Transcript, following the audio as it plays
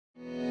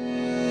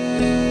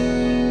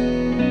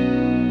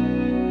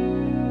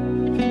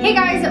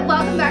guys,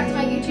 welcome back to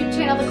my YouTube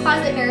channel, The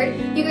Closet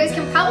Nerd. You guys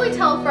can probably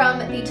tell from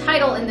the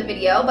title in the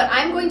video, but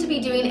I'm going to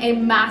be doing a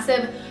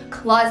massive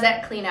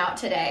closet clean out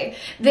today.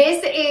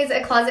 This is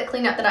a closet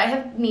clean out that I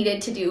have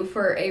needed to do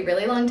for a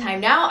really long time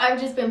now. I've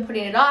just been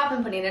putting it off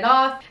and putting it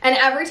off, and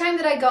every time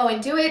that I go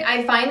and do it,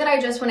 I find that I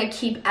just want to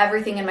keep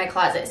everything in my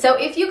closet. So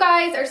if you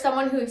guys are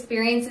someone who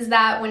experiences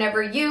that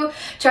whenever you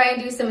try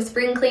and do some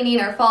spring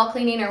cleaning or fall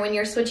cleaning, or when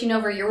you're switching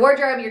over your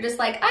wardrobe, you're just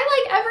like,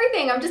 I like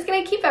everything, I'm just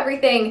gonna keep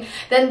everything,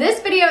 then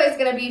this video is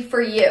gonna be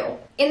for you.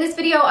 In this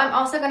video, I'm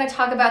also going to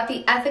talk about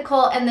the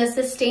ethical and the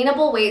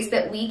sustainable ways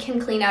that we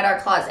can clean out our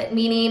closet,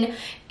 meaning,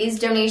 is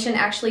donation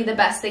actually the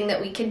best thing that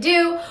we could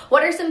do?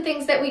 What are some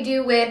things that we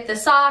do with the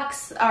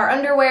socks, our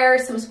underwear,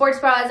 some sports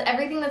bras,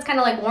 everything that's kind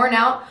of like worn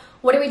out?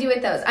 What do we do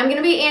with those? I'm going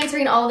to be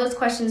answering all of those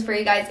questions for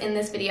you guys in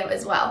this video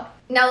as well.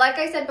 Now, like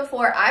I said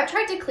before, I've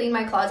tried to clean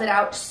my closet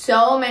out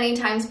so many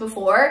times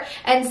before,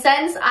 and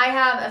since I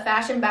have a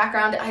fashion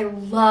background, I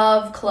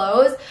love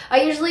clothes,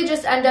 I usually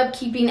just end up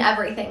keeping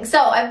everything.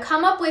 So I've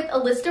come up with a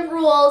list of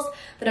rules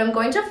that I'm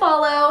going to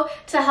follow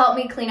to help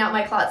me clean out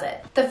my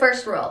closet. The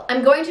first rule,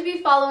 I'm going to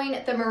be following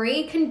the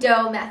Marie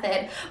Kondo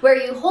method, where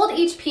you hold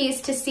each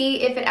piece to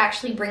see if it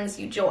actually brings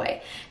you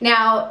joy.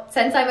 Now,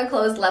 since I'm a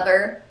clothes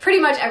lover, pretty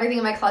much everything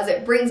in my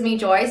closet brings me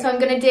joy, so I'm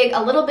going to dig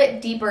a little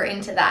bit deeper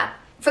into that.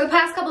 For the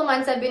past couple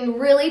months, I've been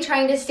really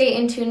trying to stay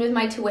in tune with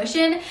my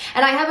tuition,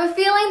 and I have a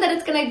feeling that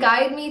it's going to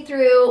guide me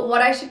through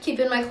what I should keep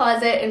in my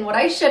closet and what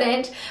I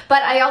shouldn't,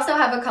 but I also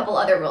have a couple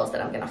other rules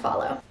that I'm going to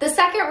follow. The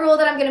second rule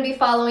that I'm going to be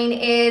following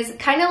is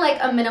kind of like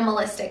a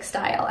minimalistic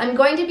style. I'm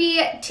going to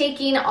be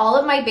taking all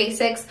of my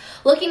basics,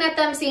 looking at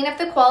them, seeing if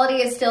the quality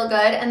is still good,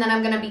 and then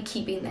I'm going to be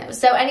keeping those.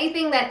 So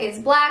anything that is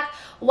black,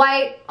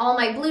 white, all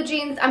my blue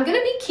jeans, I'm gonna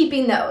be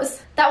keeping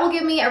those. That will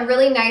give me a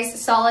really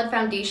nice solid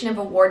foundation of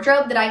a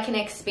wardrobe that I can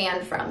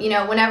expand from. You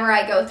know, whenever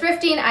I go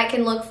thrifting, I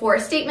can look for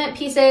statement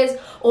pieces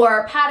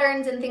or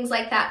patterns and things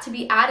like that to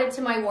be added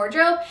to my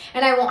wardrobe,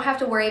 and I won't have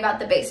to worry about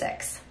the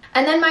basics.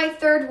 And then my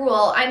third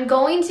rule, I'm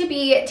going to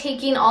be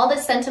taking all the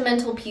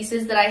sentimental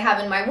pieces that I have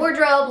in my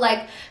wardrobe,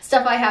 like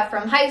stuff I have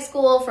from high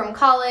school, from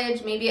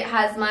college, maybe it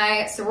has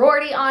my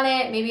sorority on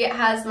it, maybe it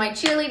has my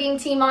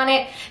cheerleading team on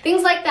it,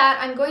 things like that.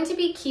 I'm going to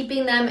be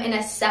keeping them in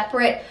a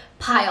separate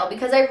pile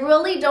because I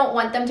really don't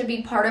want them to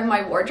be part of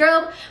my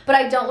wardrobe, but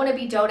I don't want to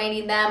be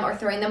donating them or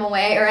throwing them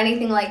away or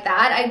anything like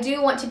that. I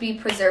do want to be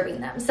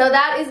preserving them. So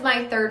that is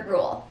my third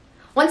rule.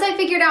 Once I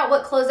figured out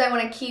what clothes I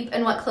want to keep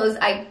and what clothes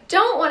I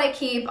don't want to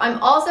keep, I'm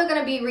also going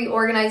to be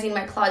reorganizing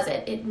my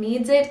closet. It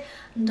needs it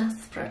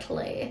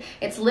desperately.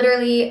 It's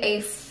literally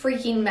a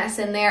freaking mess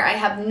in there. I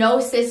have no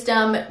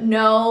system,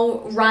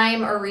 no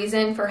rhyme or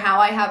reason for how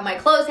I have my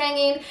clothes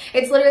hanging.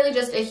 It's literally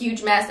just a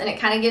huge mess, and it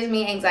kind of gives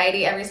me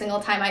anxiety every single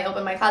time I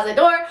open my closet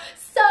door.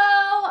 So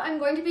I'm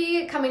going to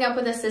be coming up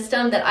with a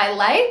system that I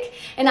like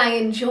and I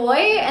enjoy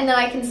and that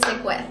I can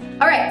stick with.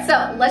 All right,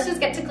 so let's just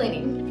get to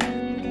cleaning.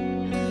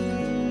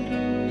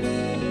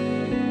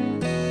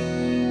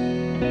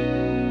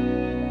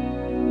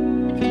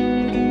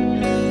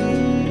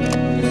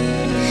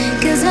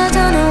 Cause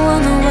I don't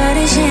want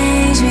nobody to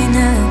change me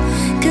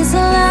now. Cause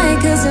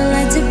I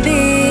like to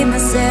be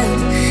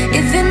myself.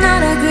 If you're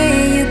not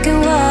agree, you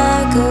can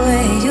walk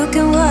away. You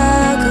can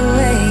walk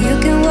away, you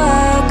can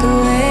walk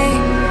away.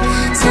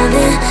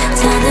 Something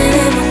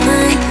in my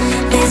mind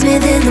leads me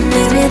then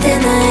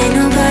I ain't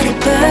nobody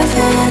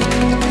perfect.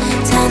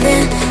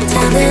 Something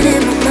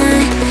in my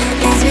mind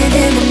leads me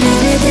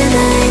then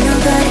I ain't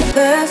nobody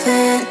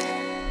perfect.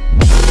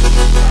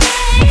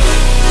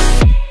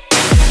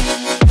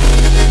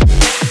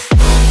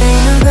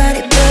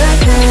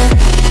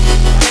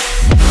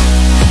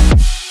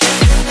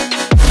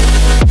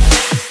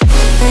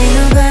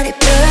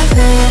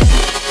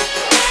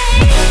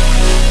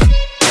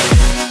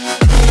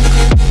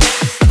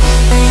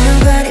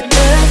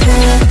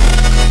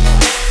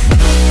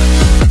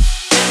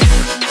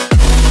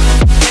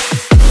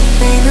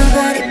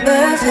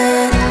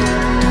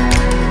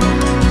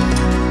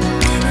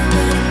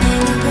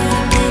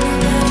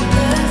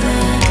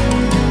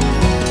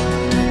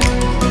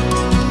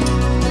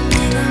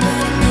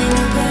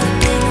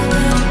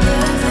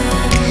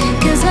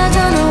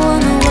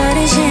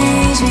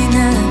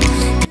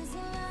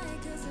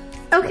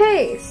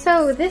 Okay,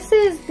 so this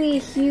is the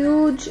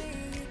huge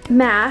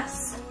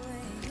mass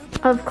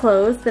of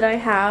clothes that I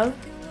have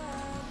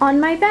on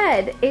my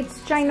bed. It's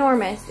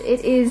ginormous.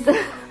 It is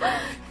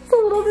it's a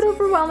little bit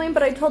overwhelming,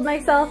 but I told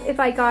myself if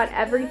I got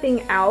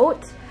everything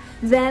out,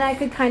 then I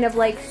could kind of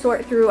like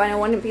sort through and I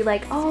wouldn't be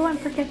like, oh, I'm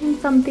forgetting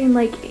something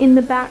like in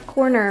the back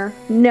corner.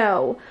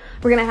 No,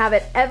 we're gonna have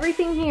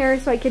everything here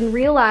so I can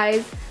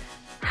realize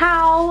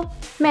how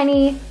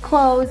many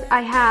clothes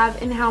I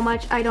have and how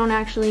much I don't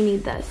actually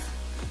need this.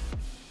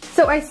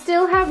 So I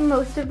still have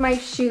most of my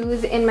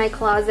shoes in my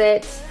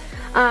closet.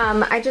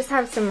 I just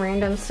have some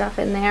random stuff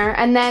in there.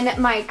 And then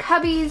my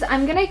cubbies,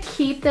 I'm gonna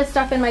keep the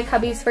stuff in my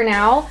cubbies for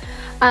now.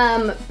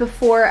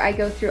 Before I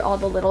go through all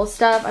the little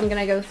stuff, I'm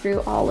gonna go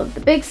through all of the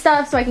big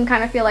stuff so I can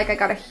kind of feel like I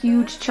got a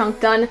huge chunk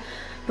done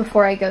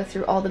before I go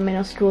through all the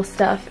middle school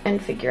stuff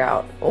and figure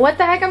out what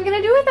the heck I'm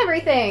gonna do with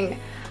everything.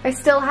 I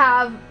still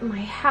have my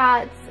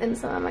hats and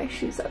some of my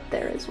shoes up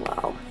there as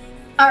well.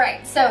 All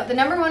right, so the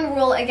number one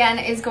rule again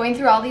is going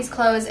through all these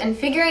clothes and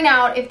figuring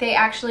out if they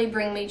actually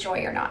bring me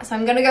joy or not. So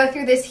I'm gonna go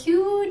through this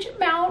huge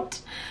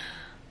amount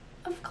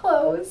of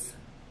clothes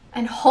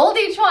and hold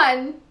each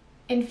one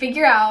and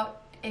figure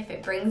out if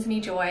it brings me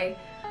joy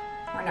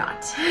or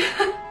not.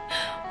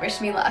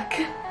 Wish me luck.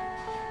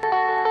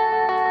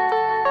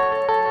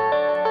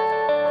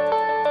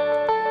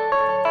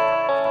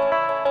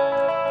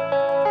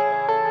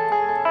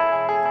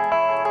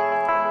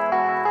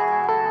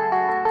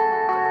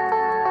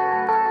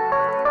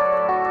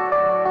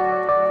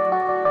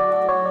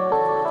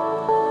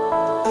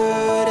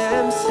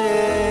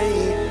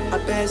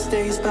 Best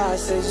days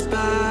passes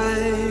by,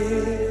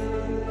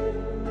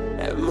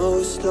 and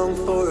most long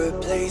for a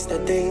place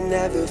that they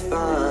never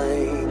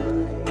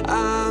find.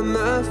 I'm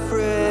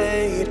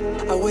afraid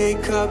I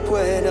wake up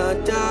when I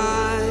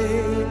die,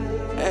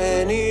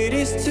 and it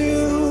is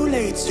too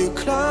late to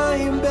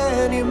climb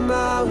any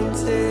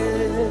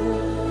mountain.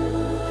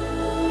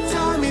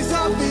 Time is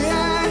of the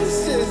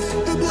essence,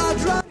 the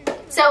blood runs.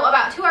 So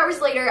about 2 hours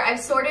later, I've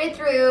sorted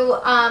through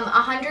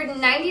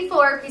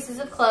 194 pieces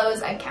of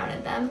clothes. I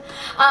counted them.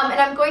 And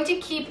I'm going to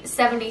keep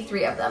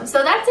 73 of them.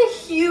 So that's a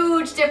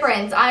huge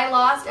difference. I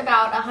lost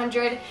about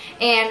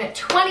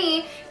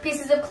 120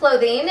 pieces of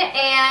clothing,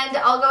 and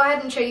I'll go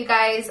ahead and show you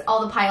guys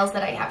all the piles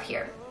that I have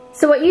here.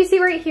 So what you see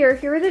right here,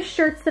 here are the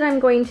shirts that I'm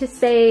going to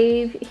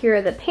save. Here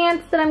are the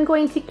pants that I'm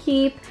going to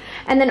keep.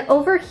 And then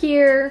over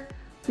here,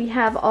 we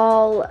have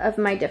all of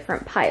my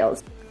different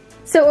piles.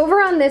 So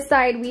over on this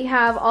side, we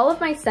have all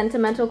of my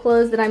sentimental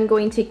clothes that I'm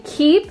going to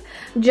keep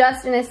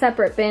just in a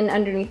separate bin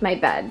underneath my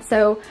bed.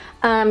 So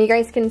you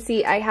guys can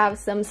see I have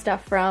some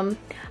stuff from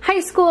high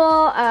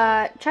school,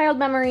 child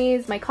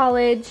memories, my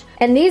college.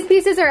 And these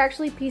pieces are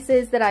actually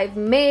pieces that I've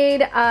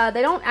made.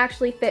 They don't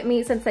actually fit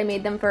me since I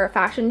made them for a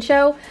fashion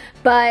show,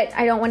 but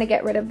I don't want to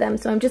get rid of them.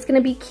 So I'm just going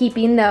to be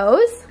keeping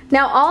those.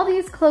 Now all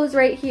these clothes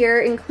right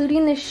here,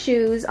 including the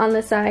shoes on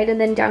the side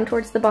and then down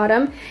towards the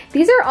bottom,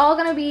 these are all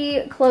gonna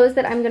be clothes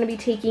that I'm gonna be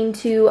taking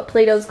to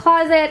Plato's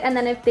Closet, and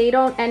then if they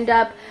don't end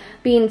up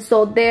being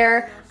sold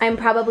there, I'm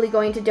probably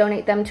going to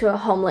donate them to a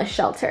homeless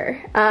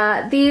shelter.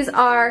 These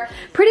are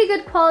pretty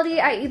good quality.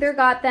 I either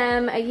got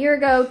them a year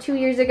ago, 2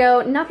 years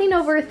ago, nothing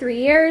over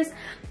 3 years.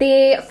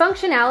 The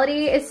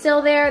functionality is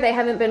still there. They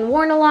haven't been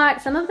worn a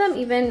lot. Some of them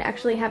even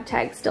actually have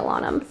tags still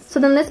on them. So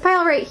then this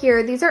pile right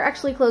here, these are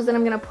actually clothes that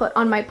I'm gonna put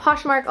on my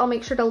Poshmark. I'll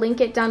make sure to link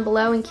it down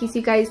below in case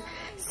you guys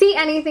see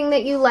anything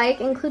that you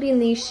like, including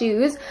these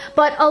shoes.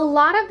 But a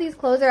lot of these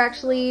clothes are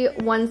actually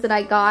ones that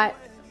I got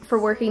for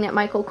working at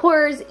Michael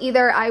Kors.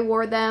 Either I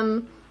wore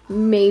them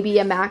maybe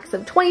a max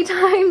of 20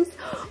 times,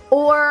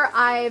 or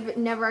I've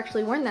never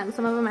actually worn them.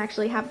 Some of them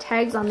actually have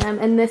tags on them,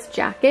 and this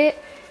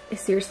jacket is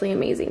seriously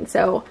amazing.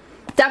 So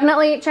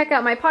definitely check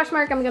out my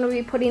Poshmark. I'm gonna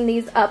be putting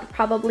these up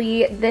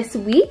probably this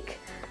week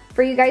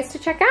for you guys to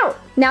check out.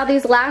 Now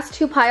these last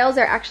two piles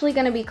are actually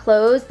gonna be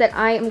clothes that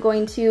I am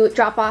going to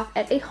drop off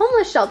at a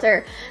homeless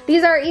shelter.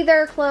 These are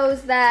either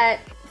clothes that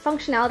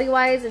functionality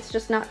wise it's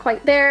just not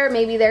quite there,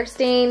 maybe they're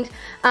stained.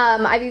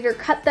 I've either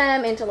cut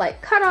them into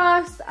like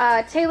cutoffs,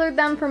 tailored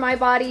them for my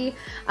body,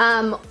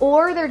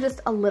 or they're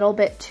just a little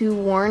bit too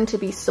worn to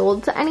be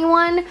sold to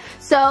anyone.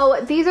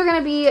 So these are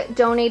gonna be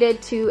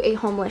donated to a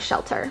homeless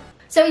shelter.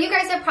 So you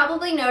guys have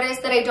probably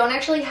noticed that I don't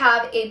actually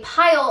have a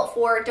pile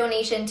for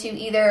donation to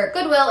either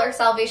Goodwill or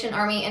Salvation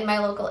Army in my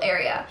local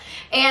area.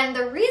 And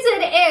the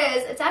reason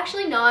is it's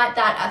actually not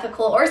that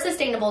ethical or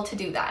sustainable to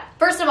do that.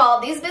 First of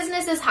all, these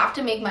businesses have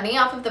to make money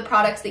off of the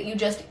products that you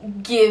just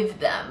give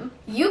them.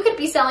 You could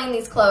be selling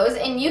these clothes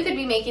and you could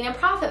be making a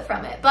profit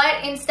from it,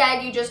 but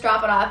instead you just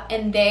drop it off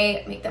and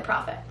they make the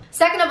profit.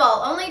 Second of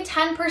all, only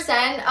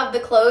 10% of the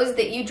clothes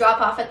that you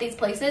drop off at these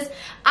places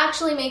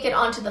actually make it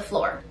onto the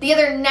floor. The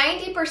other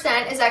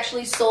 90% is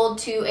actually sold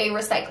to a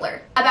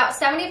recycler. About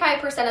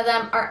 75% of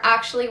them are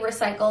actually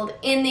recycled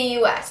in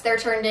the US. They're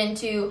turned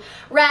into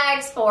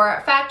rags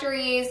for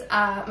factories,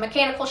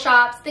 mechanical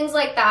shops, things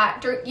like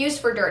that, used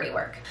for dirty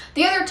work.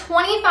 The other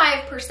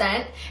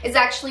 25% is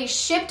actually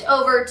shipped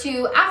over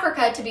to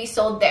Africa to be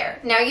sold there.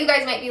 Now you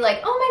guys might be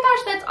like, oh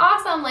my gosh, that's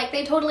awesome, like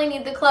they totally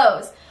need the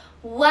clothes.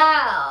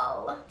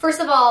 Well,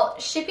 first of all,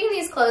 shipping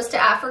these clothes to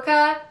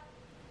Africa,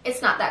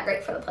 it's not that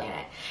great for the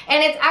planet.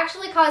 And it's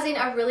actually causing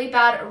a really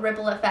bad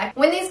ripple effect.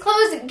 When these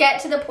clothes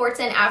get to the ports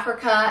in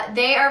Africa,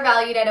 they are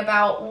valued at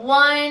about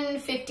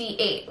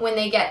 $158 when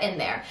they get in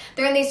there.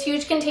 They're in these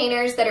huge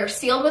containers that are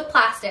sealed with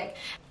plastic.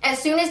 As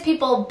soon as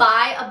people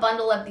buy a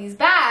bundle of these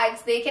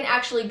bags, they can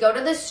actually go to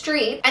the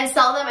street and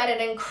sell them at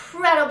an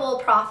incredible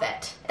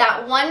profit.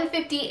 That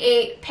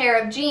 $158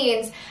 pair of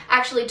jeans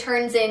actually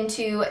turns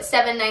into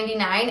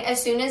 $7.99 as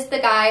soon as the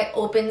guy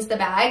opens the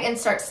bag and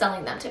starts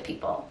selling them to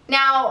people.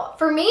 Now,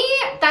 for me,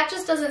 that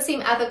just doesn't seem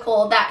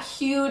ethical, that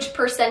huge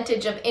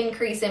percentage of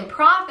increase in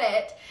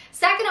profit.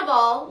 Second of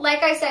all,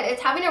 like I said,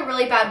 it's having a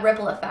really bad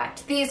ripple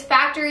effect. These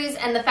factories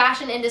and the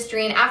fashion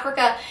industry in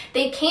Africa,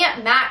 they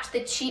can't match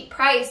the cheap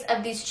price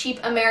of these cheap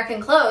American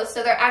clothes,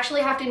 so they're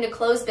actually having to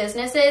close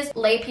businesses,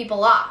 lay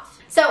people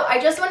off. So I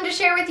just wanted to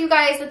share with you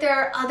guys that there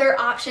are other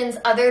options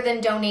other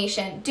than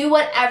donation. Do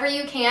whatever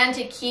you can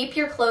to keep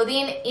your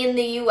clothing in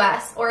the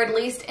US, or at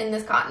least in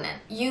this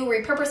continent. You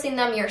repurposing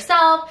them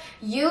yourself,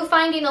 you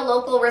finding a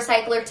local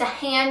recycler to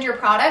hand your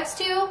products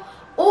to,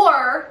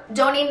 or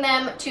donating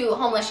them to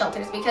homeless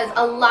shelters, because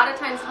a lot of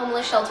times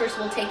homeless shelters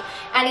will take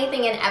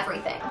anything and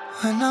everything.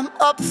 When I'm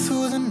up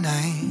through the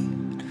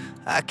night,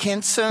 I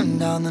can't turn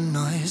down the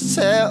noise,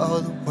 say all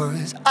the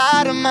words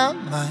out of my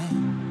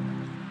mind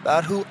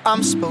about who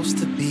I'm supposed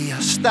to be.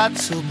 I start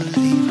to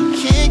believe I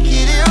can't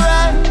get it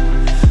right.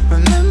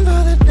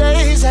 Remember the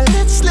days I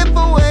let slip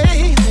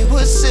away, they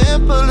were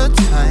simpler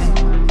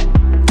times.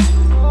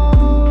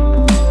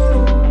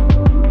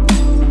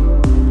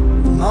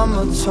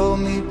 Mama told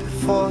me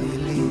before you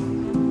leave,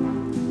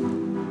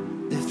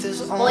 if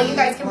there's only well, you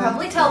guys can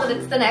probably tell that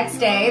it's the next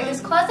day.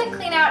 This closet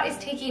clean out is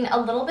taking a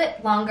little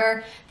bit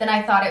longer than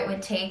I thought it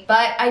would take,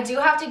 but I do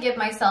have to give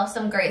myself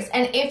some grace.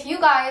 And if you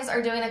guys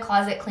are doing a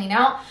closet clean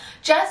out,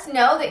 just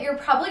know that you're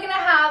probably gonna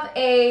have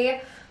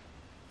a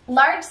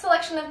large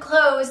selection of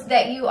clothes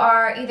that you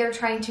are either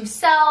trying to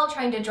sell,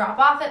 trying to drop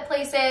off at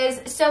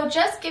places. So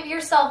just give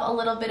yourself a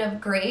little bit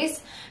of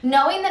grace,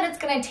 knowing that it's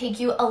going to take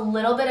you a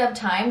little bit of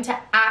time to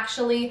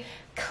actually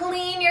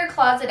clean your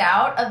closet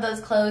out of those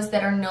clothes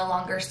that are no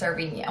longer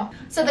serving you.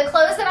 So the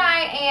clothes that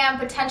I am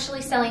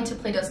potentially selling to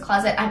Plato's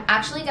Closet, I'm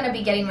actually going to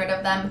be getting rid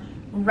of them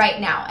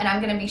right now. And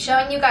I'm going to be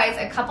showing you guys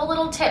a couple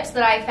little tips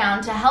that I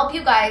found to help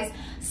you guys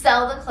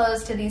sell the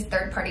clothes to these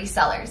third-party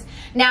sellers.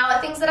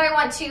 Now, things that I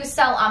want to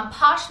sell on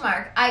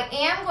Poshmark, I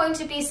am going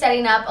to be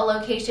setting up a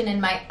location in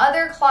my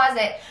other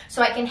closet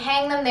so I can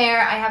hang them there.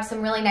 I have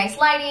some really nice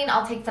lighting.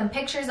 I'll take some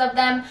pictures of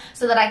them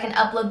so that I can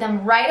upload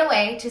them right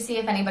away to see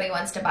if anybody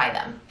wants to buy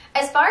them.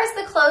 As far as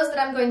the clothes that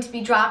I'm going to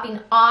be dropping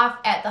off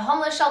at the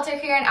homeless shelter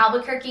here in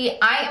Albuquerque,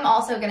 I am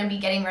also going to be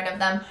getting rid of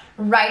them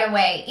right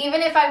away,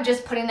 even if I'm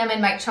just putting them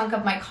in my trunk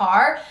of my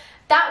car.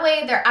 That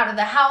way they're out of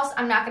the house,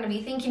 I'm not going to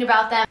be thinking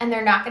about them, and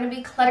they're not going to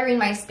be cluttering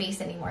my space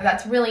anymore.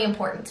 That's really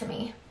important to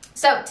me.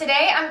 So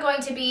today I'm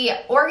going to be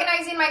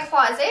organizing my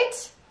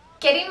closet,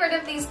 getting rid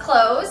of these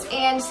clothes,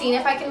 and seeing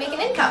if I can make an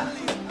income.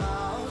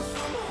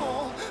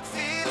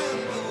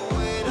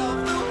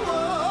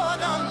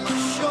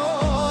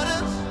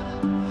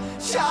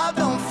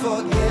 Don't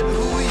forget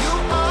who you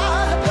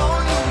are,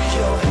 don't lose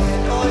your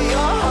head or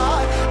your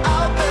heart.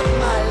 I'll bet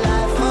my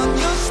life on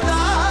your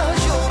stars.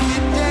 You'll be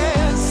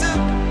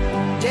dancing,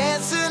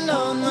 dancing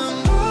on the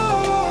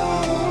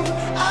moon.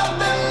 I'll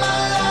bet my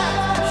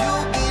life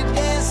you'll be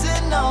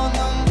dancing on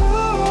the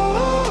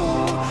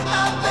moon.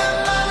 I'll bet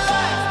my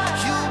life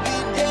you'll be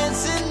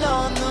dancing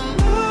on the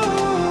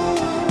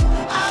moon.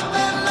 I'll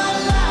bet my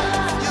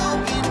life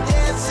you'll be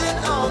dancing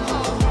on the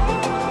moon.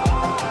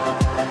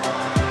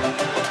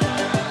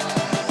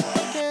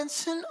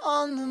 Dancing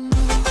on the moon.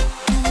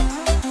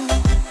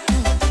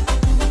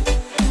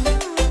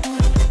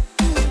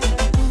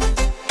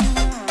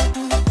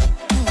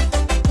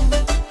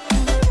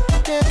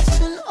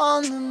 Dancing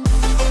on the moon.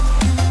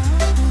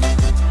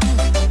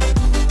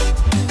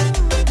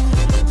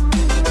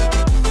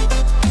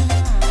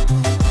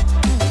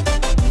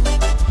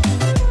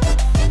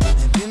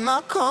 Maybe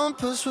my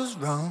compass was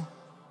wrong,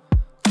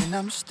 and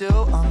I'm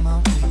still on my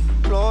way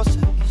closer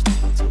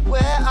to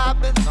where I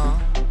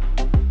belong.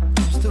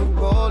 Still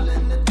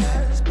rolling the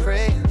dice,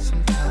 praying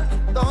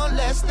sometimes don't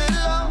last it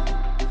long.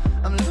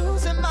 I'm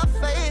losing my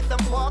faith,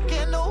 I'm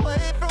walking away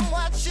from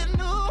what you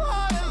knew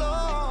all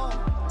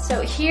along.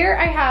 So here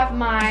I have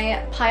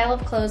my pile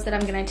of clothes that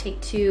I'm going to take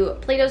to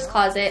Plato's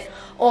Closet,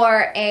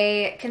 or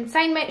a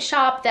consignment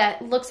shop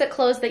that looks at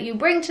clothes that you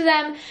bring to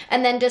them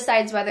and then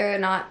decides whether or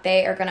not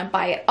they are going to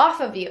buy it off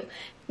of you.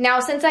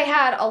 Now, since I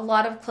had a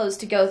lot of clothes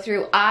to go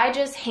through, I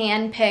just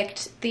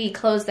hand-picked the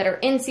clothes that are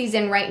in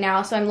season right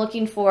now. So I'm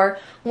looking for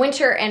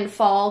winter and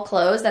fall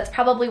clothes. That's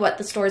probably what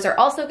the stores are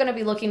also going to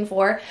be looking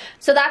for.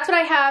 So that's what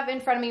I have in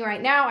front of me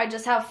right now. I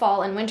just have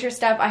fall and winter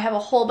stuff. I have a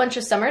whole bunch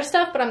of summer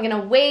stuff, but I'm going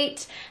to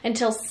wait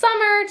until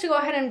summer to go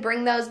ahead and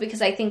bring those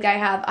because I think I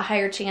have a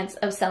higher chance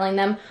of selling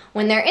them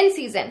when they're in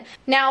season.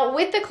 Now,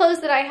 with the clothes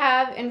that I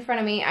have in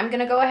front of me, I'm going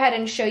to go ahead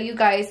and show you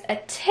guys a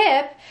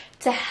tip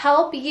to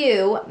help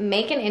you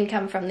make an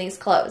income from these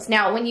clothes.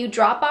 Now, when you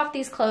drop off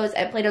these clothes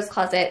at Plato's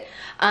Closet,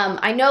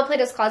 I know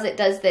Plato's Closet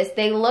does this.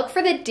 They look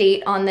for the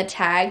date on the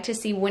tag to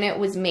see when it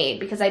was made,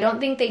 because I don't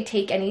think they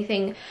take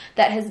anything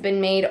that has been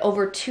made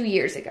over 2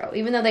 years ago,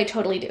 even though they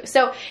totally do.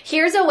 So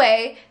here's a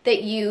way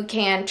that you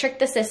can trick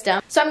the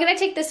system. So I'm gonna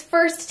take this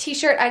first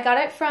t-shirt. I got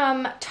it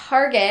from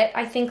Target,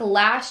 I think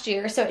last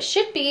year, so it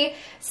should be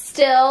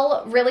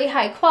still really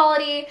high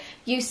quality.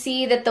 You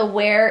see that the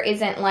wear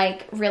isn't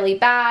like really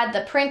bad.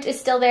 The print is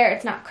still there.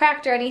 It's not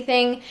cracked or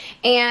anything.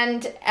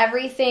 And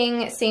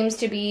everything seems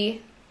to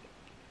be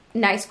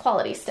nice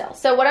quality still.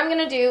 So what I'm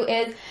gonna do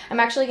is I'm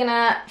actually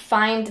gonna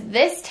find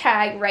this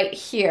tag right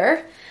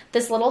here,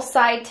 this little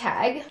side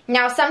tag.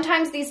 Now,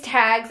 sometimes these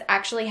tags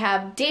actually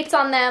have dates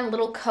on them,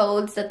 little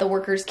codes that the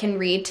workers can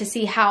read to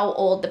see how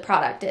old the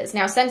product is.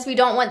 Now, since we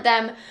don't want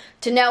them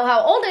to know how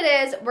old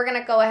it is, we're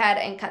gonna go ahead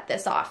and cut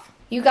this off.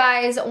 You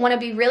guys want to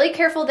be really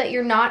careful that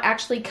you're not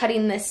actually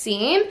cutting the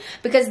seam,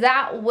 because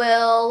that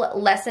will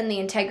lessen the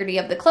integrity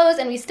of the clothes,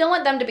 and we still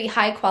want them to be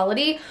high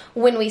quality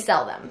when we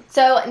sell them.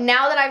 So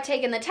now that I've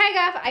taken the tag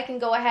off, I can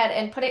go ahead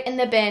and put it in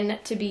the bin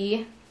to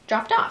be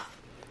dropped off.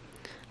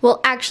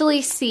 We'll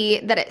actually see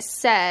that it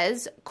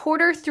says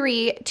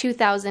Q3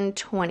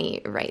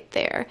 2020 right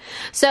there.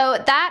 So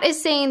that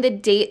is saying the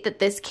date that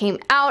this came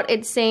out.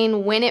 It's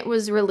saying when it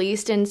was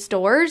released in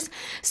stores.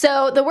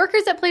 So the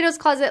workers at Plato's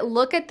Closet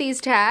look at these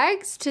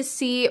tags to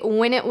see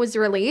when it was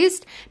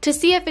released, to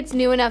see if it's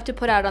new enough to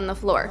put out on the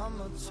floor.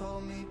 Mama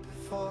told me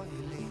before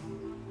you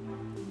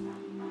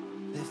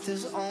leave, if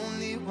there's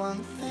only one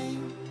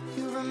thing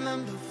you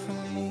remember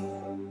from me,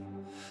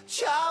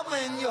 child,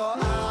 when you're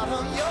out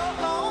on your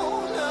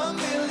own, a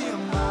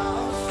million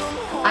miles from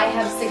home. I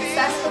have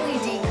successfully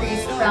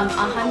decreased from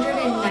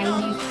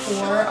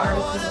 194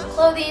 articles of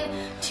clothing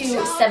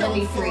to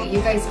 73.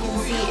 You guys can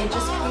see it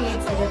just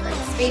creates a different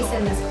space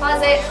in this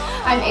closet.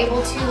 I'm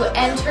able to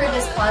enter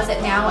this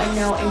closet now and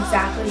know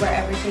exactly where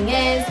everything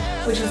is,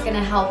 which is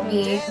gonna help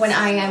me when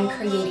I am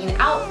creating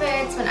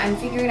outfits, when I'm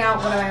figuring out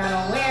what I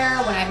wanna wear,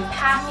 when I'm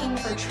packing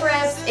for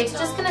trips. It's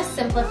just gonna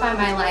simplify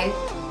my life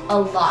a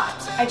lot.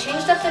 I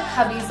changed up the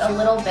cubbies a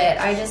little bit.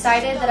 I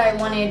decided that I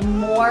wanted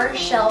more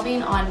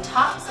shelving on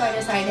top, so I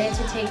decided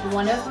to take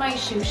one of my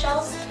shoe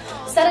shelves,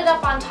 set it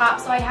up on top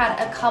so I had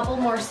a couple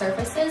more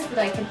surfaces that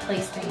I could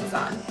place things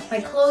on.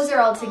 My clothes are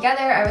all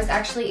together. I was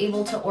actually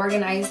able to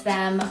organize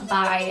them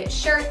by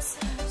shirts,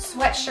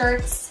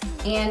 sweatshirts,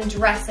 and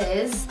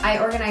dresses. I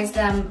organized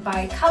them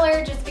by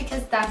color just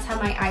because that's how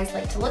my eyes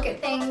like to look at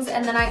things.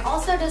 And then I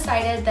also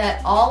decided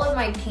that all of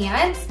my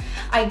pants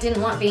I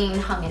didn't want being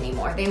hung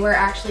anymore. They were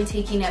actually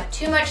taking up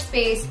too much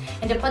space,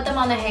 and to put them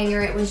on the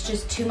hanger, it was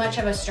just too much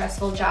of a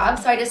stressful job.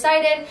 So I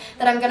decided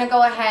that I'm gonna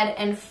go ahead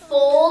and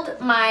fold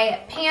my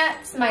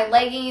pants, my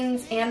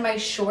leggings, and my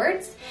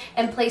shorts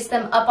and place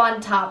them up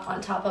on top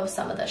of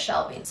some of the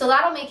shelving. So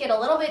that'll make it a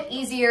little bit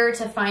easier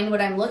to find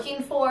what I'm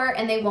looking for,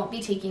 and they won't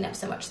be taking up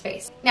so much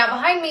space. Now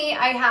behind me,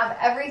 I have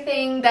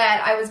everything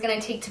that I was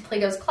gonna take to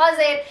Plato's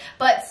Closet,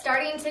 but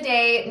starting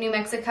today, New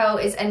Mexico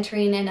is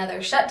entering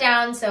another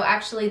shutdown, so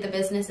actually the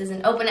business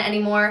isn't open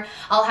anymore.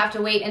 I'll have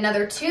to wait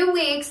another 2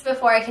 weeks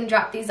before I can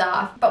drop these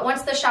off. But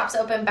once the shops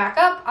open back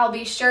up, I'll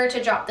be sure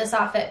to drop this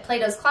off at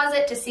Plato's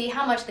Closet to see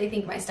how much they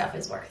think my stuff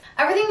is worth.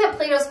 Everything that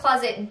Plato's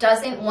Closet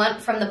doesn't want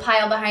from the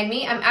pile behind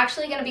me, I'm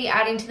actually gonna be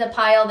adding to the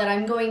pile that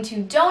I'm going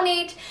to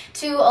donate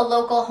to a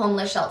local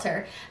homeless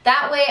shelter.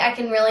 That way I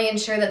can really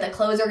ensure that the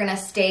clothes are gonna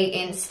stay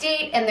in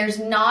state and there's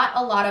not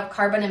a lot of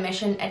carbon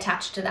emission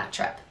attached to that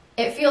trip.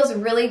 It feels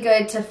really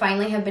good to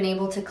finally have been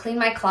able to clean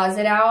my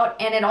closet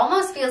out, and it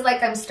almost feels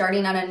like I'm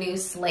starting on a new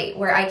slate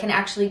where I can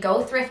actually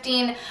go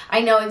thrifting. I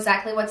know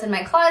exactly what's in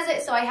my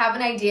closet, so I have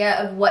an idea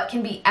of what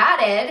can be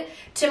added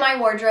to my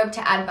wardrobe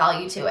to add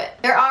value to it.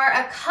 There are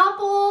a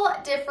couple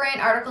different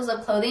articles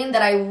of clothing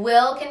that I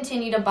will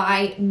continue to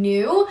buy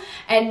new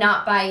and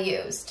not buy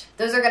used.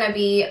 Those are gonna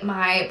be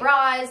my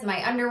bras,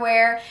 my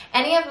underwear,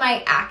 any of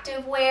my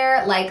active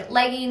wear like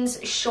leggings,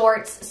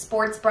 shorts,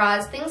 sports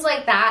bras, things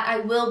like that I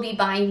will be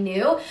buying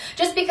new,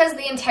 just because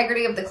the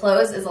integrity of the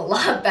clothes is a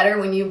lot better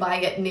when you buy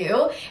it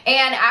new.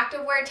 And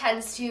activewear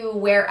tends to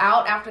wear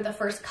out after the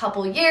first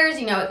couple years.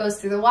 You know, it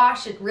goes through the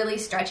wash, it really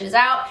stretches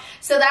out.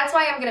 So that's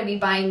why I'm gonna be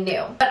buying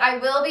new. But I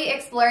will be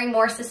exploring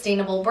more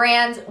sustainable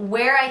brands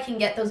where I can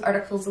get those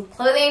articles of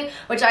clothing,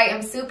 which I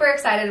am super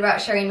excited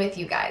about sharing with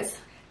you guys.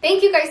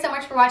 Thank you guys so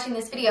much for watching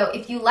this video.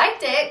 If you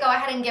liked it, go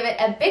ahead and give it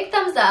a big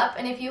thumbs up.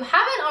 And if you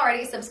haven't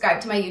already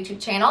subscribed to my YouTube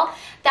channel,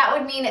 that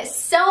would mean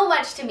so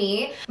much to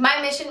me.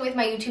 My mission with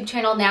my YouTube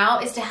channel now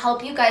is to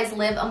help you guys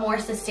live a more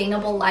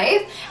sustainable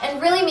life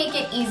and really make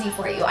it easy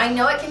for you. I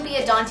know it can be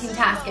a daunting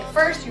task at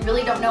first. You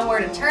really don't know where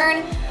to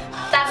turn.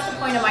 That's the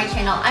point of my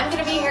channel. I'm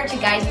gonna be here to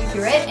guide you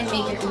through it and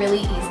make it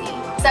really easy.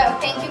 So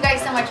thank you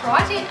guys so much for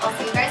watching. I'll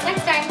see you guys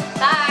next time.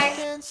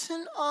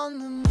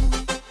 Bye.